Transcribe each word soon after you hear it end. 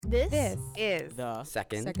This is the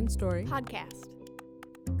Second Story podcast.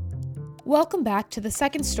 Welcome back to the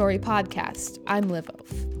Second Story podcast. I'm Liv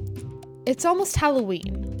Oaf. It's almost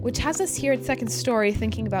Halloween, which has us here at Second Story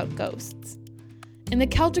thinking about ghosts. In the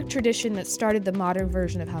Celtic tradition that started the modern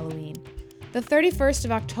version of Halloween, the 31st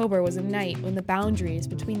of October was a night when the boundaries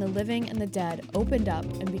between the living and the dead opened up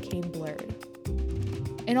and became blurred.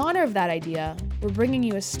 In honor of that idea, we're bringing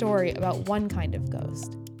you a story about one kind of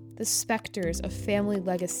ghost, the specters of family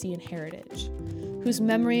legacy and heritage, whose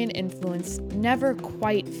memory and influence never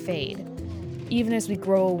quite fade, even as we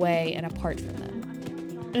grow away and apart from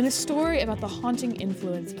them. In a story about the haunting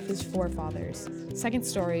influence of his forefathers, Second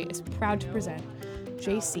Story is proud to present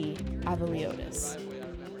J.C. Avaliotis.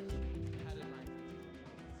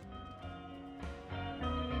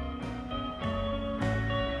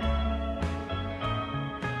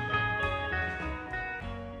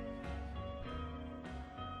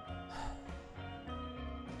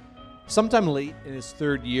 Sometime late in his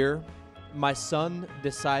third year, my son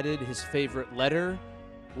decided his favorite letter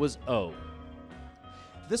was O.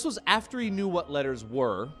 This was after he knew what letters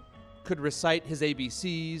were, could recite his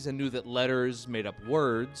ABCs, and knew that letters made up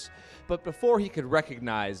words, but before he could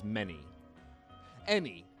recognize many.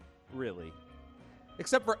 Any, really.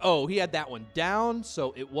 Except for O, he had that one down,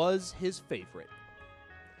 so it was his favorite.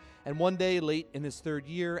 And one day late in his third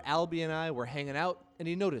year, Albie and I were hanging out, and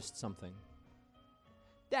he noticed something.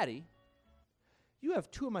 "Daddy, you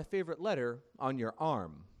have two of my favorite letter on your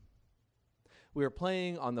arm." We were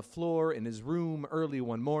playing on the floor in his room early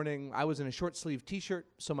one morning. I was in a short-sleeved t-shirt,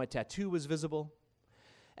 so my tattoo was visible.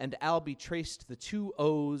 And Albie traced the two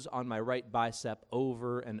O's on my right bicep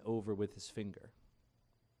over and over with his finger.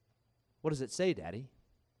 "What does it say, Daddy?"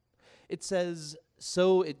 "It says,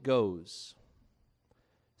 'So it goes.'"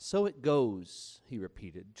 "So it goes," he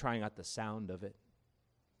repeated, trying out the sound of it.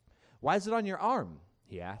 "Why is it on your arm?"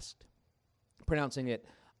 he asked, pronouncing it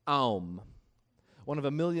Aum. One of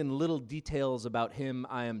a million little details about him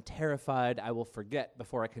I am terrified I will forget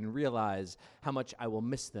before I can realize how much I will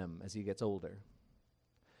miss them as he gets older.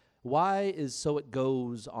 Why is "so it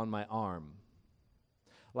goes" on my arm?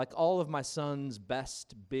 Like all of my son's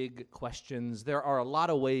best big questions, there are a lot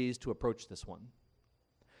of ways to approach this one.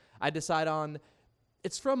 I decide on,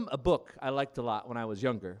 "It's from a book I liked a lot when I was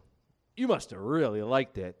younger." "You must have really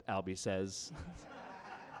liked it," Albie says.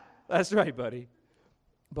 "That's right, buddy."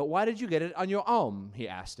 "But why did you get it on your arm?" he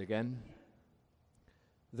asked again.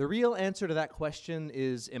 The real answer to that question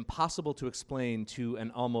is impossible to explain to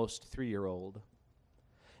an almost 3-year-old.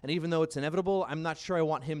 And even though it's inevitable, I'm not sure I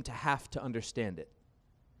want him to have to understand it.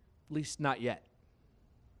 At least not yet.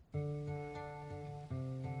 I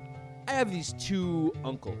have these two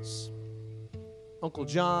uncles. Uncle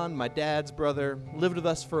John, my dad's brother, lived with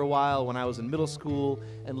us for a while when I was in middle school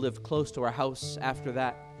and lived close to our house after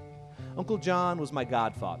that. Uncle John was my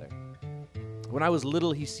godfather. When I was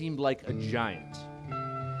little, he seemed like a giant.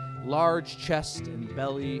 Large chest and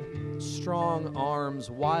belly, strong arms,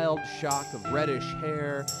 wild shock of reddish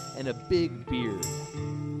hair, and a big beard.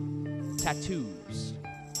 Tattoos.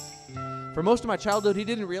 For most of my childhood, he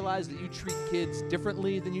didn't realize that you treat kids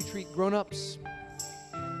differently than you treat grown-ups.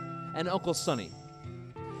 And Uncle Sonny.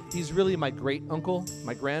 He's really my great uncle,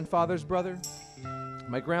 my grandfather's brother.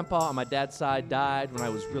 My grandpa on my dad's side died when I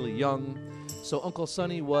was really young, so Uncle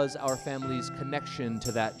Sonny was our family's connection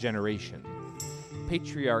to that generation.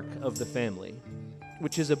 Patriarch of the family,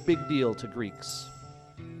 which is a big deal to Greeks.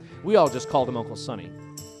 We all just called him Uncle Sonny.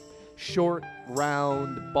 Short,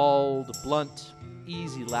 round, bald, blunt,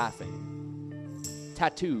 easy laughing.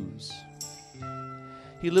 Tattoos.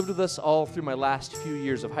 He lived with us all through my last few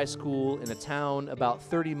years of high school in a town about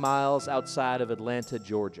 30 miles outside of Atlanta,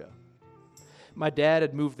 Georgia. My dad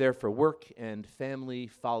had moved there for work, and family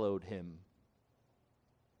followed him.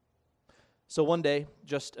 So one day,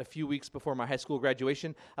 just a few weeks before my high school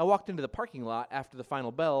graduation, I walked into the parking lot after the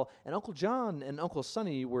final bell, and Uncle John and Uncle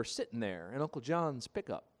Sonny were sitting there in Uncle John's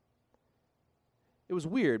pickup. It was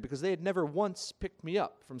weird because they had never once picked me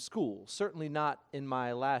up from school, certainly not in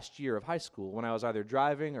my last year of high school when I was either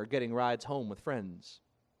driving or getting rides home with friends.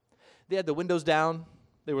 They had the windows down.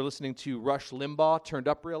 They were listening to Rush Limbaugh turned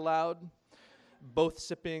up real loud, both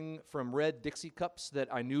sipping from red Dixie cups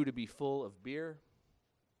that I knew to be full of beer.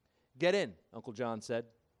 "Get in," Uncle John said.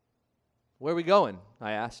 "Where are we going?"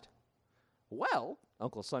 I asked. "Well,"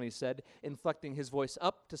 Uncle Sonny said, inflecting his voice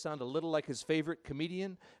up to sound a little like his favorite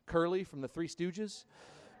comedian, Curly from the Three Stooges,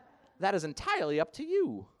 "that is entirely up to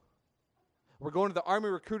you." "We're going to the Army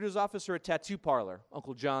recruiter's office or a tattoo parlor,"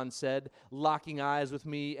 Uncle John said, locking eyes with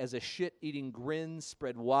me as a shit-eating grin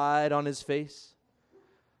spread wide on his face.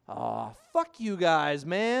 Aw, fuck you guys,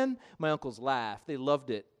 man. My uncles laughed. They loved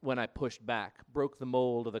it when I pushed back, broke the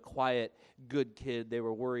mold of the quiet, good kid they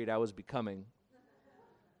were worried I was becoming.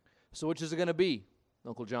 So which is it going to be?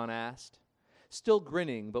 Uncle John asked, still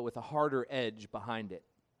grinning but with a harder edge behind it.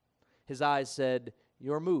 His eyes said,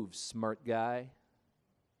 your move, smart guy.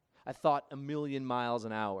 I thought a million miles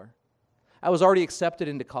an hour. I was already accepted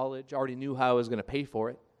into college, already knew how I was going to pay for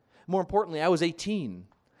it. More importantly, I was 18.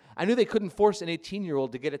 I knew they couldn't force an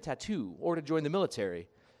 18-year-old to get a tattoo or to join the military.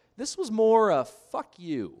 This was more a fuck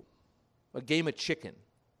you, a game of chicken.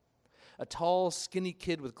 A tall, skinny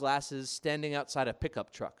kid with glasses standing outside a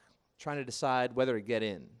pickup truck, trying to decide whether to get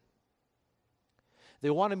in. They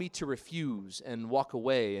wanted me to refuse and walk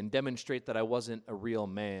away and demonstrate that I wasn't a real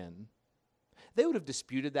man. They would have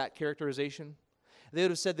disputed that characterization. They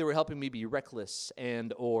would have said they were helping me be reckless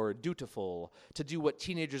and or dutiful, to do what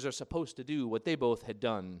teenagers are supposed to do, what they both had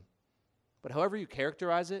done. But however you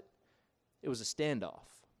characterize it, it was a standoff.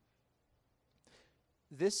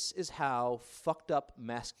 This is how fucked up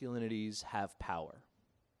masculinities have power.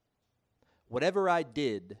 Whatever I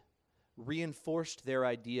did reinforced their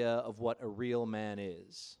idea of what a real man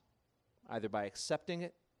is, either by accepting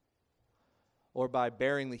it or by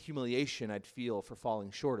bearing the humiliation I'd feel for falling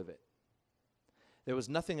short of it. There was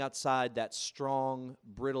nothing outside that strong,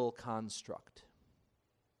 brittle construct.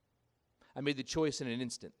 I made the choice in an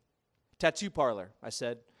instant. Tattoo parlor, I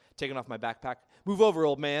said, taking off my backpack. Move over,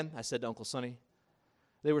 old man, I said to Uncle Sonny.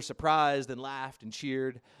 They were surprised and laughed and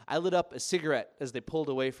cheered. I lit up a cigarette as they pulled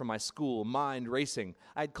away from my school, mind racing.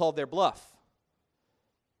 I'd called their bluff.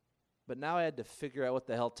 But now I had to figure out what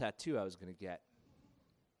the hell tattoo I was going to get.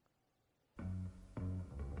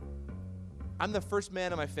 I'm the first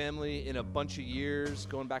man in my family in a bunch of years,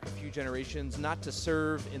 going back a few generations, not to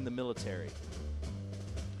serve in the military.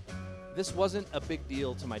 This wasn't a big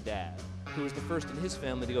deal to my dad, who was the first in his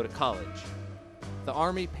family to go to college. The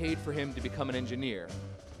Army paid for him to become an engineer.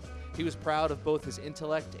 He was proud of both his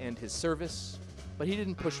intellect and his service, but he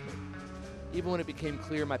didn't push me, even when it became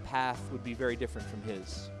clear my path would be very different from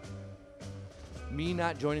his. Me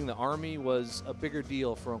not joining the Army was a bigger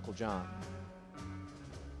deal for Uncle John.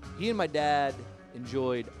 He and my dad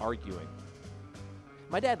enjoyed arguing.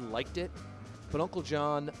 My dad liked it, but Uncle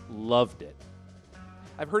John loved it.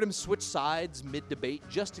 I've heard him switch sides mid-debate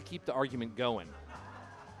just to keep the argument going.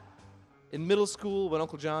 In middle school, when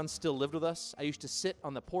Uncle John still lived with us, I used to sit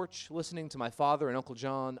on the porch listening to my father and Uncle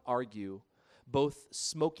John argue, both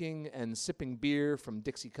smoking and sipping beer from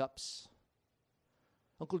Dixie cups.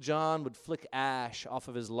 Uncle John would flick ash off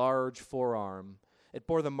of his large forearm. It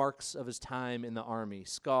bore the marks of his time in the Army,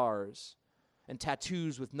 scars, and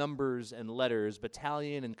tattoos with numbers and letters,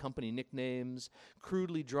 battalion and company nicknames,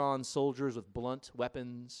 crudely drawn soldiers with blunt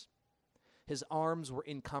weapons. His arms were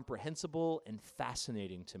incomprehensible and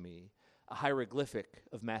fascinating to me, a hieroglyphic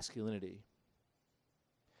of masculinity.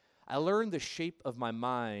 I learned the shape of my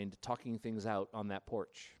mind talking things out on that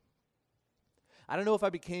porch. I don't know if I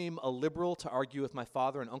became a liberal to argue with my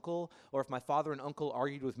father and uncle, or if my father and uncle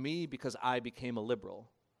argued with me because I became a liberal.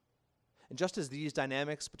 And just as these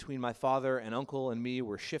dynamics between my father and uncle and me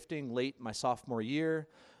were shifting late my sophomore year,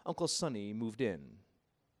 Uncle Sonny moved in.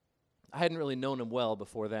 I hadn't really known him well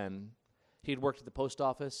before then. He had worked at the post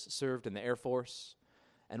office, served in the Air Force,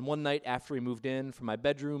 and one night after he moved in from my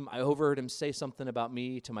bedroom, I overheard him say something about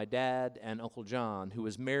me to my dad and Uncle John, who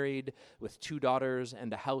was married with 2 daughters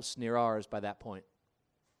and a house near ours by that point.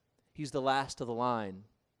 He's the last of the line,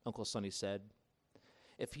 Uncle Sonny said.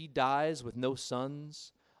 If he dies with no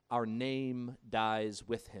sons, our name dies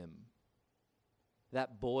with him.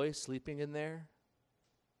 That boy sleeping in there,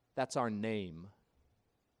 that's our name.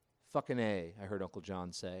 Fucking A, I heard Uncle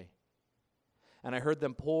John say. And I heard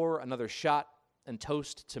them pour another shot and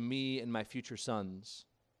toast to me and my future sons.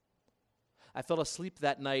 I fell asleep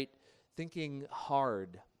that night thinking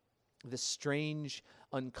hard, this strange,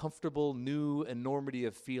 uncomfortable, new enormity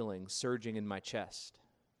of feeling surging in my chest.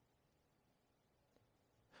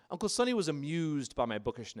 Uncle Sonny was amused by my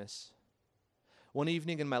bookishness. One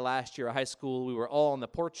evening in my last year of high school, we were all on the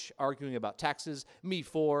porch arguing about taxes, me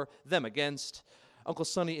for, them against. Uncle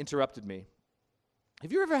Sonny interrupted me.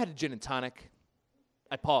 Have you ever had a gin and tonic?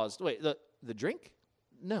 I paused. Wait, the drink?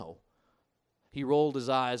 No. He rolled his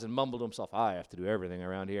eyes and mumbled to himself, I have to do everything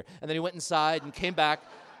around here. And then he went inside and came back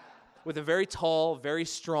with a very tall, very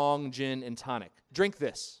strong gin and tonic. Drink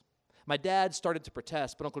this. My dad started to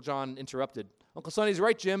protest, but Uncle John interrupted. Uncle Sonny's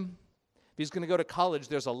right, Jim. If he's going to go to college,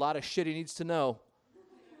 there's a lot of shit he needs to know.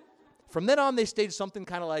 From then on, they staged something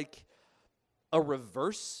kind of like a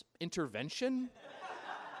reverse intervention.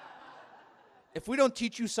 If we don't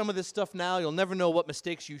teach you some of this stuff now, you'll never know what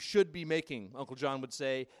mistakes you should be making, Uncle John would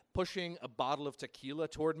say, pushing a bottle of tequila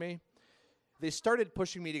toward me. They started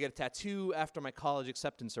pushing me to get a tattoo after my college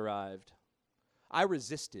acceptance arrived. I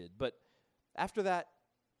resisted, but after that,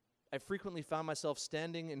 I frequently found myself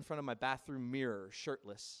standing in front of my bathroom mirror,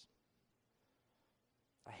 shirtless.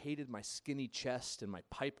 I hated my skinny chest and my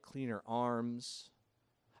pipe cleaner arms.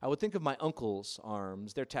 I would think of my uncle's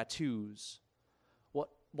arms, their tattoos,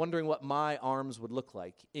 wondering what my arms would look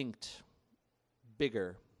like, inked,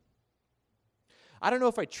 bigger. I don't know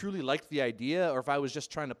if I truly liked the idea or if I was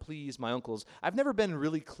just trying to please my uncles. I've never been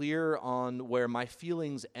really clear on where my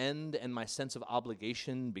feelings end and my sense of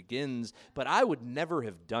obligation begins, but I would never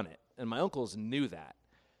have done it, and my uncles knew that.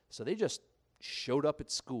 So they just showed up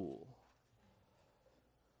at school.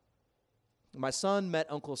 My son met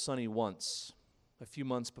Uncle Sonny once, a few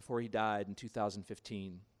months before he died in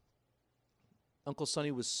 2015. Uncle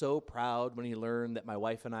Sonny was so proud when he learned that my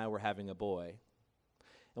wife and I were having a boy.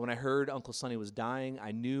 And when I heard Uncle Sonny was dying,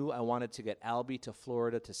 I knew I wanted to get Albie to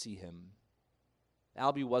Florida to see him.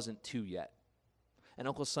 Albie wasn't 2 yet, and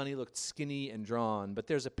Uncle Sonny looked skinny and drawn, but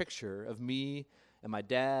there's a picture of me and my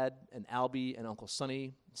dad and Albie and Uncle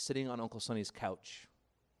Sonny sitting on Uncle Sonny's couch.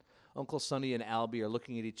 Uncle Sonny and Albie are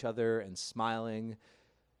looking at each other and smiling.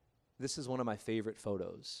 This is one of my favorite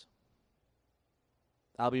photos.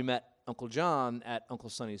 Albie met Uncle John at Uncle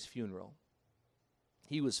Sonny's funeral.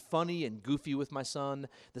 He was funny and goofy with my son,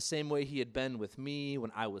 the same way he had been with me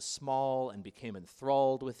when I was small and became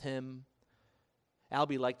enthralled with him.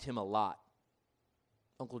 Albie liked him a lot.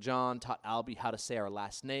 Uncle John taught Albie how to say our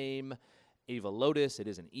last name, Ava Lotus. It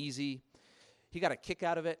isn't easy. He got a kick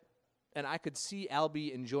out of it, and I could see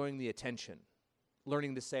Albie enjoying the attention,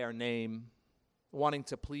 learning to say our name, wanting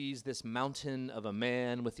to please this mountain of a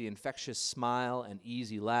man with the infectious smile and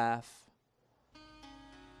easy laugh.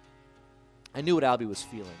 I knew what Albie was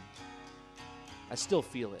feeling. I still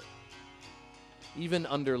feel it. Even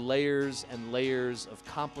under layers and layers of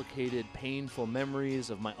complicated, painful memories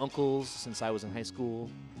of my uncles since I was in high school,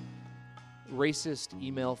 racist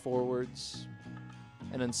email forwards,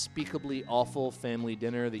 an unspeakably awful family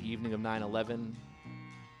dinner the evening of 9/11,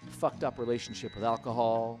 fucked up relationship with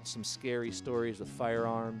alcohol, some scary stories with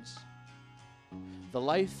firearms. The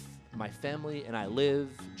life my family and I live,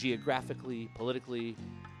 geographically, politically,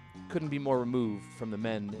 couldn't be more removed from the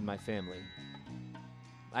men in my family.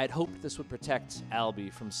 I had hoped this would protect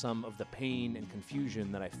Albie from some of the pain and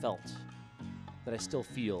confusion that I felt, that I still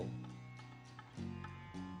feel.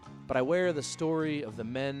 But I wear the story of the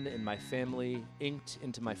men in my family inked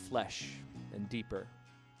into my flesh and deeper.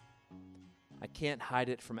 I can't hide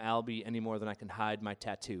it from Albie any more than I can hide my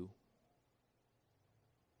tattoo.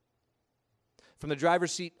 From the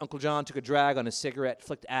driver's seat, Uncle John took a drag on his cigarette,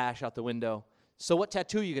 flicked ash out the window. "So what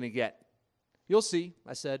tattoo are you going to get?" "You'll see,"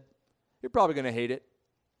 I said. "You're probably going to hate it."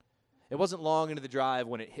 It wasn't long into the drive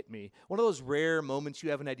when it hit me. One of those rare moments you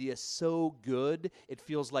have an idea so good, it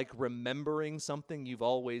feels like remembering something you've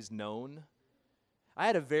always known. I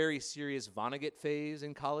had a very serious Vonnegut phase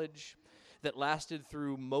in college that lasted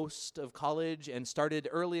through most of college and started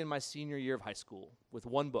early in my senior year of high school with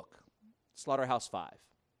one book, Slaughterhouse-Five.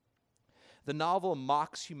 The novel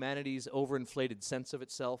mocks humanity's overinflated sense of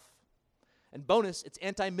itself. And bonus, it's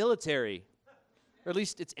anti-military, or at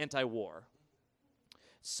least it's anti-war.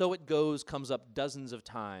 So It Goes comes up dozens of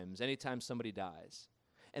times anytime somebody dies.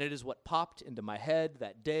 And it is what popped into my head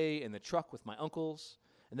that day in the truck with my uncles.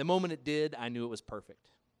 And the moment it did, I knew it was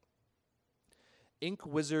perfect. Ink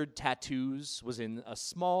Wizard Tattoos was in a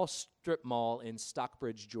small strip mall in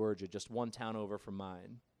Stockbridge, Georgia, just one town over from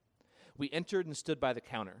mine. We entered and stood by the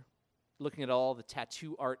counter, looking at all the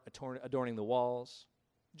tattoo art adorning the walls.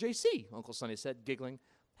 "JC," Uncle Sonny said, giggling,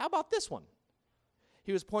 "how about this one?"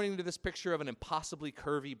 He was pointing to this picture of an impossibly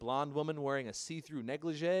curvy blonde woman wearing a see-through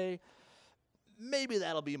negligee. "Maybe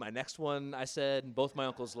that'll be my next one," I said, and both my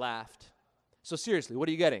uncles laughed. "So seriously, what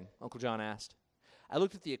are you getting?" Uncle John asked. I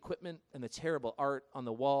looked at the equipment and the terrible art on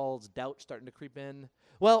the walls, doubt starting to creep in.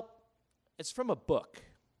 "Well, it's from a book."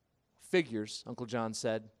 "Figures," Uncle John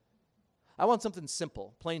said. "I want something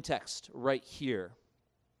simple, plain text, right here."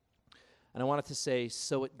 And I wanted to say,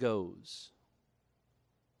 "So it goes."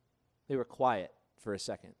 They were quiet for a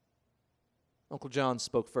second. Uncle John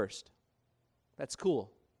spoke first. "That's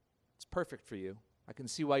cool. It's perfect for you. I can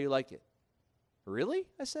see why you like it." "Really?"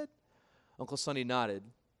 I said. Uncle Sonny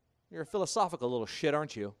nodded. "You're a philosophical little shit,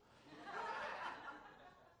 aren't you?"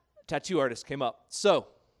 Tattoo artist came up. "So,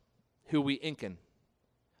 who we inkin'?"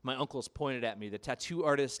 My uncles pointed at me. The tattoo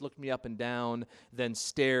artist looked me up and down, then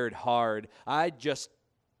stared hard. I just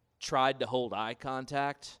tried to hold eye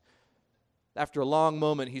contact. After a long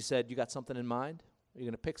moment, he said, "You got something in mind? Are you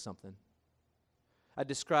going to pick something?" I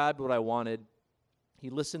described what I wanted. He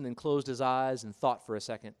listened and closed his eyes and thought for a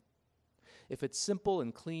second. "If it's simple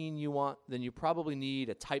and clean you want, then you probably need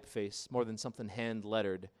a typeface more than something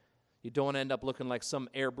hand-lettered. You don't want to end up looking like some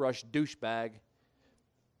airbrush douchebag."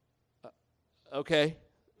 Okay,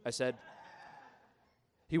 I said.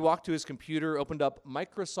 He walked to his computer, opened up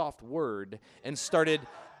Microsoft Word, and started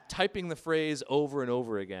typing the phrase over and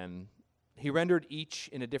over again. He rendered each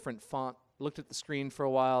in a different font, looked at the screen for a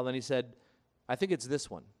while, then he said, "I think it's this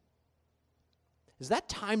one." "Is that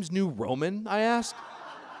Times New Roman?" I asked.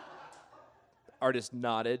 The artist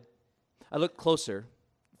nodded. I looked closer.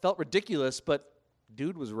 It felt ridiculous, but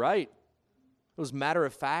dude was right. It was matter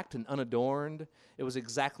of fact and unadorned. It was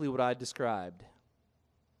exactly what I described.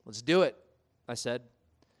 "Let's do it," I said.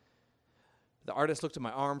 The artist looked at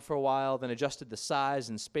my arm for a while, then adjusted the size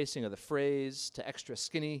and spacing of the phrase to extra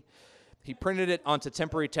skinny. He printed it onto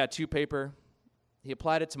temporary tattoo paper. He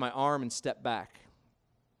applied it to my arm and stepped back.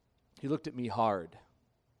 He looked at me hard.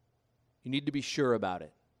 "You need to be sure about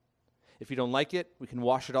it. If you don't like it, we can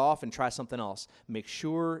wash it off and try something else. Make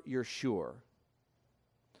sure you're sure."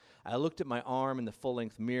 I looked at my arm in the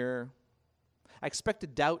full-length mirror. I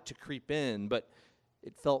expected doubt to creep in, but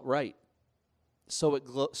it felt right. So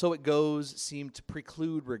it goes seemed to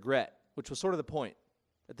preclude regret, which was sort of the point.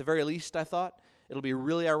 At the very least, I thought, it'll be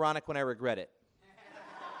really ironic when I regret it.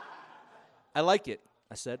 "I like it,"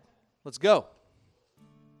 I said. "Let's go."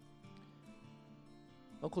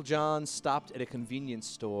 Uncle John stopped at a convenience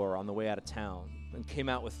store on the way out of town and came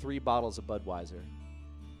out with 3 bottles of Budweiser.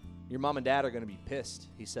 "Your mom and dad are going to be pissed,"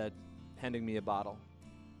 he said, handing me a bottle.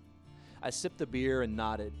 I sipped the beer and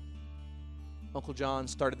nodded. Uncle John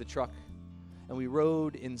started the truck, and we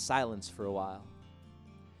rode in silence for a while.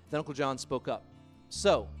 Then Uncle John spoke up.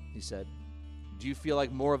 "So," he said, "do you feel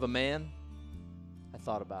like more of a man?" I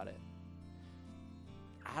thought about it.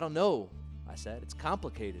 "I don't know," I said. "It's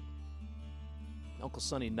complicated." Uncle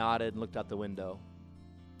Sonny nodded and looked out the window.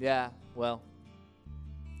 "Yeah, well,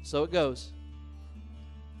 so it goes."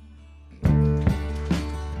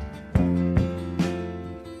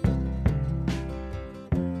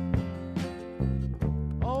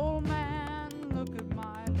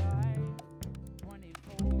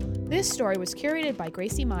 This story was curated by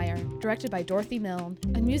Gracie Meyer, directed by Dorothy Milne,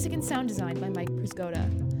 and music and sound designed by Mike Prusgoda.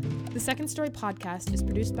 The Second Story podcast is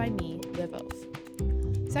produced by me, Liv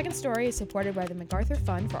Oaf. Second Story is supported by the MacArthur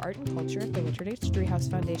Fund for Art and Culture, the Richard H. Driehaus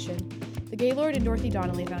Foundation, the Gaylord and Dorothy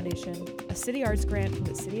Donnelly Foundation, a City Arts grant from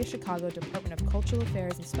the City of Chicago Department of Cultural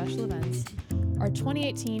Affairs and Special Events, our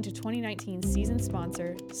 2018 to 2019 season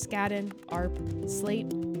sponsor, Skadden, ARP,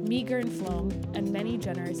 Slate, Meager and Floam, and many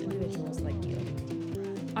generous individuals like you.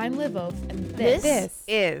 I'm Liv Oaf, and this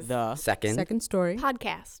is the Second Story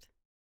podcast.